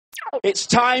It's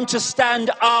time to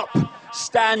stand up.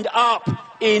 Stand up.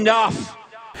 Enough.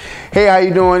 Hey, how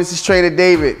you doing? This is Trainer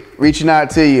David reaching out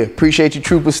to you. Appreciate you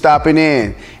troopers stopping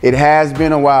in. It has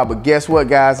been a while, but guess what,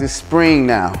 guys? It's spring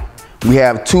now. We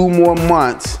have 2 more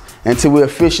months until we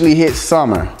officially hit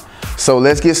summer. So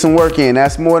let's get some work in.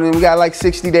 That's more than, we got like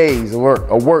 60 days of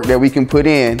work that we can put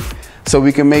in so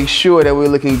we can make sure that we're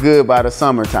looking good by the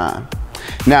summertime.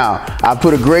 Now, I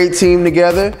put a great team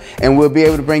together and we'll be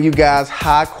able to bring you guys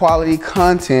high quality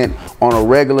content on a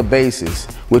regular basis,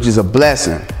 which is a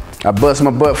blessing. I bust my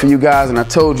butt for you guys and I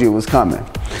told you it was coming.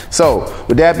 So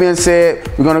with that being said,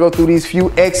 we're gonna go through these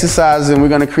few exercises and we're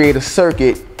gonna create a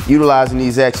circuit utilizing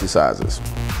these exercises.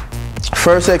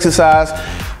 First exercise,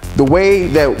 the way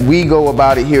that we go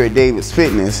about it here at David's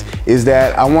Fitness is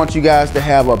that I want you guys to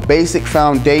have a basic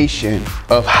foundation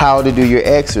of how to do your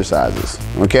exercises,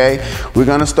 okay? We're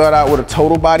gonna start out with a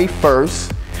total body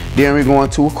first, then we're going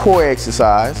to a core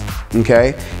exercise,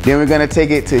 okay? Then we're gonna take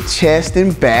it to chest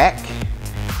and back,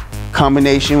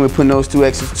 combination with putting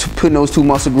those two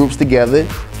muscle groups together,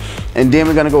 and then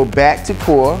we're gonna go back to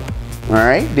core, all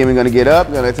right? Then we're gonna get up,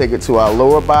 we're gonna take it to our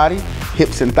lower body,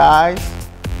 hips and thighs,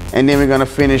 and then we're gonna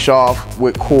finish off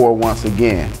with core once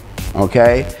again,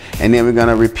 okay? And then we're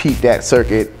gonna repeat that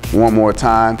circuit one more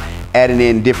time, adding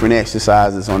in different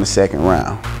exercises on the second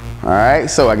round. All right,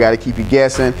 so I gotta keep you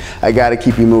guessing, I gotta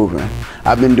keep you moving.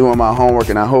 I've been doing my homework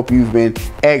and I hope you've been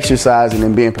exercising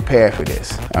and being prepared for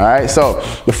this. All right, so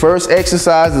the first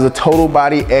exercise is a total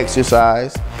body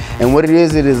exercise. And what it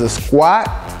is a squat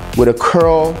with a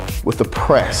curl with a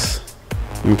press,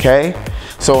 okay?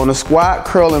 So on the squat,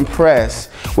 curl, and press,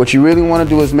 what you really wanna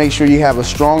do is make sure you have a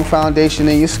strong foundation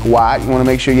in your squat. You wanna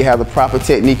make sure you have the proper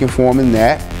technique and form in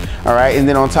that. All right, and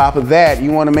then on top of that,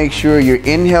 you wanna make sure you're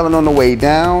inhaling on the way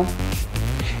down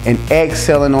and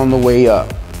exhaling on the way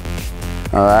up.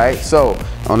 All right, so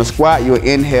on the squat, you'll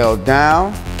inhale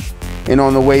down, and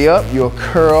on the way up, you'll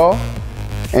curl,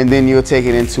 and then you'll take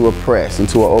it into a press,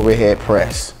 into an overhead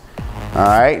press. All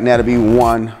right, and that'll be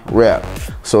 1 rep.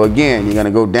 So again, you're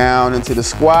gonna go down into the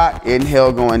squat,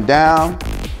 inhale going down,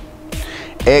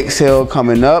 exhale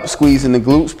coming up, squeezing the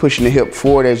glutes, pushing the hip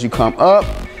forward as you come up,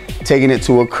 taking it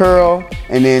to a curl,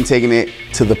 and then taking it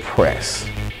to the press.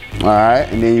 All right,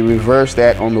 and then you reverse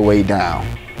that on the way down.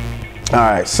 All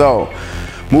right, so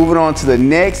moving on to the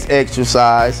next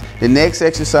exercise. The next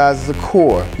exercise is a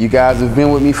core. You guys have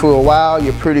been with me for a while.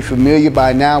 You're pretty familiar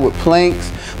by now with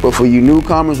planks, but for you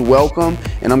newcomers, welcome.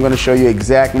 And I'm gonna show you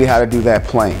exactly how to do that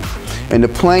plank. In the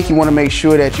plank, you wanna make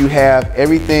sure that you have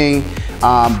everything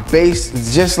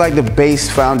based, just like the base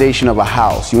foundation of a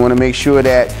house. You wanna make sure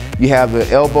that you have the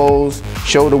elbows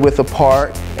shoulder width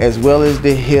apart, as well as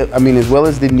the as well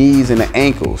as the knees and the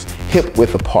ankles hip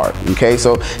width apart, okay?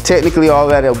 So technically all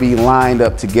that will be lined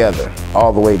up together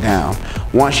all the way down.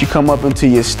 Once you come up into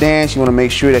your stance, you wanna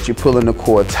make sure that you're pulling the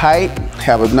core tight,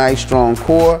 have a nice strong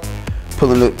core,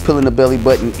 pulling the belly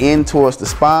button in towards the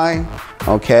spine,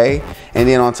 okay? And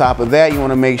then on top of that, you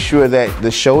wanna make sure that the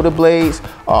shoulder blades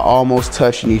are almost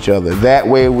touching each other. That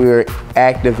way we're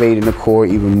activating the core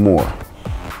even more.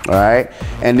 All right,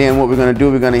 and then what we're gonna do,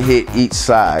 we're gonna hit each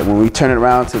side. When we turn it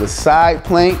around to the side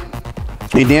plank,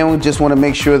 and then we just wanna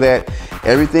make sure that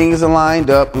everything is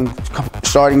aligned up, and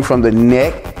starting from the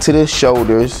neck to the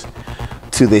shoulders,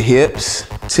 to the hips,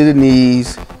 to the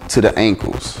knees, to the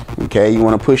ankles, okay? You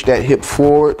wanna push that hip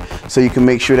forward so you can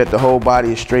make sure that the whole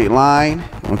body is straight line,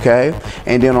 okay?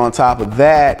 And then on top of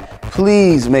that,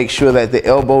 please make sure that the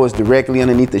elbow is directly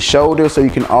underneath the shoulder so you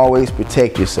can always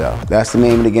protect yourself. That's the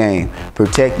name of the game,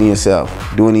 protecting yourself,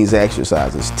 doing these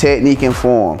exercises. Technique and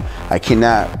form, I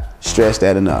cannot stress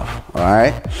that enough, all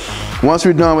right? Once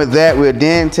we're done with that, we'll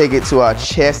then take it to our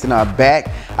chest and our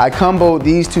back. I comboed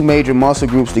these 2 major muscle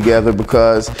groups together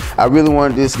because I really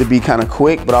wanted this to be kind of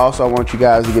quick, but also I want you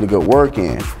guys to get a good work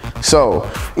in.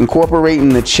 So incorporating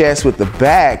the chest with the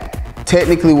back,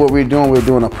 technically what we're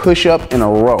doing a push-up and a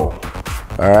row,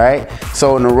 all right?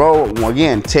 So in the row,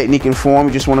 again, technique and form,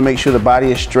 you just wanna make sure the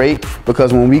body is straight,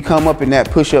 because when we come up in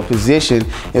that push-up position,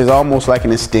 it's almost like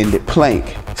an extended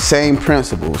plank. Same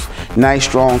principles, nice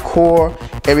strong core,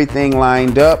 everything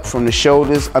lined up from the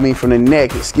shoulders, from the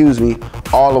neck,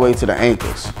 all the way to the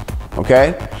ankles,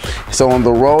 okay? So on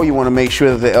the row, you wanna make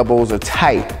sure that the elbows are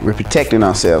tight. We're protecting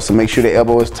ourselves, so make sure the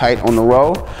elbow is tight on the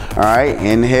row, all right?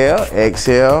 Inhale,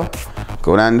 exhale,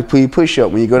 go down to your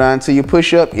push-up. When you go down to your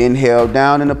push-up, inhale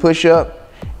down in the push-up,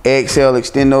 exhale,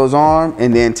 extend those arms,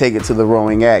 and then take it to the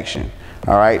rowing action.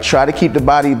 All right, try to keep the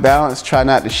body balanced. Try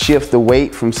not to shift the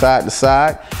weight from side to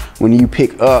side when you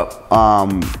pick up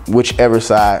whichever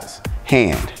side's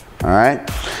hand. All right,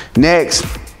 next,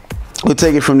 we'll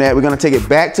take it from that. We're gonna take it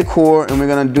back to core, and we're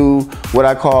gonna do what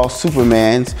I call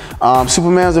Supermans.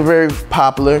 Supermans are very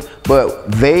popular,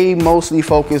 but they mostly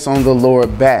focus on the lower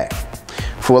back.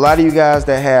 For a lot of you guys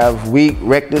that have weak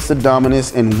rectus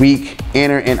abdominis and weak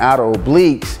inner and outer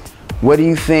obliques, what do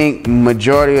you think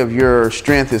majority of your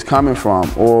strength is coming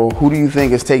from? Or who do you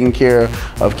think is taking care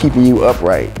of keeping you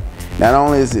upright? Not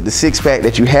only is it the six pack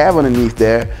that you have underneath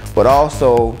there, but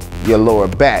also your lower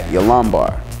back, your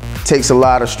lumbar. It takes a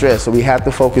lot of stress, so we have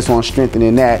to focus on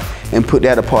strengthening that and put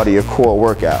that a part of your core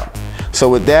workout. So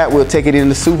with that, we'll take it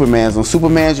into Supermans. On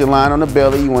Supermans, you're lying on the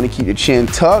belly. You want to keep your chin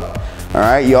tucked. All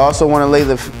right. You also want to lay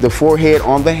the forehead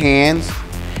on the hands.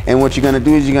 And what you're going to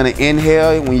do is you're going to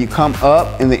inhale. When you come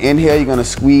up in the inhale, you're going to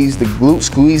squeeze the glutes,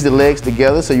 squeeze the legs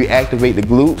together so you activate the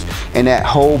glutes and that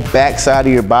whole back side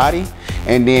of your body.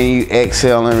 And then you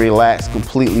exhale and relax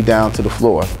completely down to the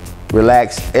floor.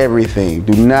 Relax everything.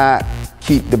 Do not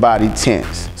keep the body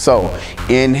tense. So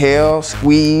inhale,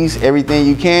 squeeze everything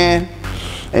you can,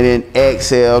 and then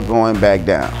exhale going back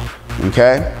down.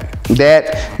 Okay?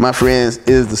 That, my friends,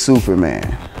 is the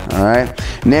Superman. All right?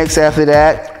 Next after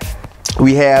that,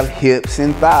 we have hips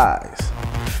and thighs.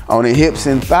 On the hips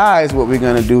and thighs, what we're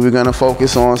gonna do, we're gonna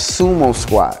focus on sumo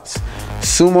squats.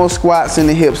 Sumo squats in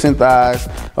the hips and thighs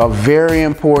are very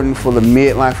important for the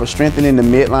midline, for strengthening the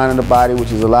midline of the body,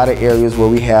 which is a lot of areas where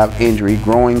we have injury,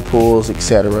 growing pulls,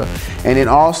 etc. And then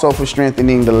also for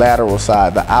strengthening the lateral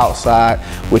side, the outside,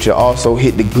 which will also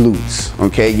hit the glutes,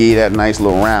 okay? Give you that nice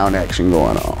little round action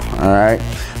going on, all right?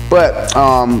 But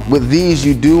with these,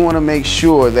 you do want to make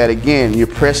sure that, again, you're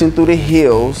pressing through the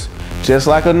heels, just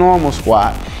like a normal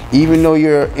squat, even though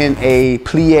you're in a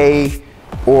plie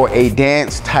or a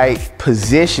dance type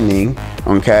positioning,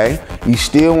 okay? You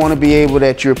still want to be able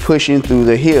that you're pushing through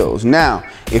the heels. Now,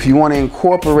 if you want to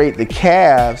incorporate the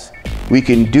calves, we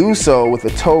can do so with a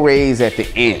toe raise at the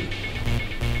end,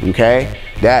 okay?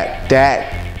 That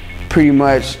pretty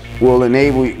much will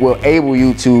enable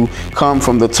you to come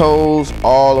from the toes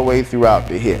all the way throughout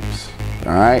the hips.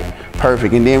 All right,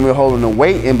 perfect. And then we're holding the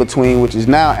weight in between, which is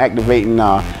now activating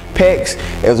our pecs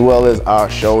as well as our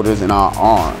shoulders and our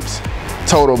arms.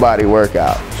 Total body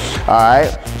workout. All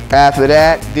right, after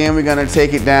that, then we're gonna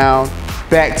take it down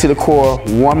back to the core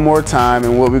one more time.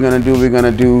 And what we're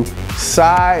gonna do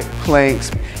side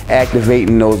planks,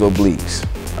 activating those obliques.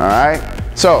 All right,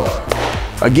 so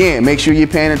again, make sure you're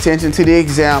paying attention to the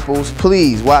examples.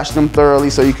 Please watch them thoroughly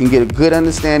so you can get a good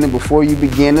understanding before you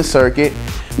begin the circuit.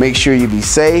 Make sure you be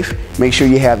safe. Make sure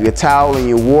you have your towel and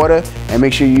your water, and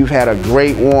make sure you've had a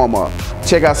great warm-up.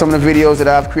 Check out some of the videos that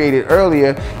I've created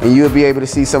earlier, and you'll be able to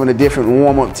see some of the different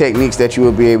warm-up techniques that you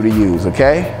will be able to use,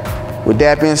 okay? With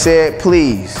that being said,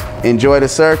 please enjoy the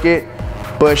circuit,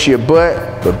 bust your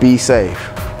butt, but be safe.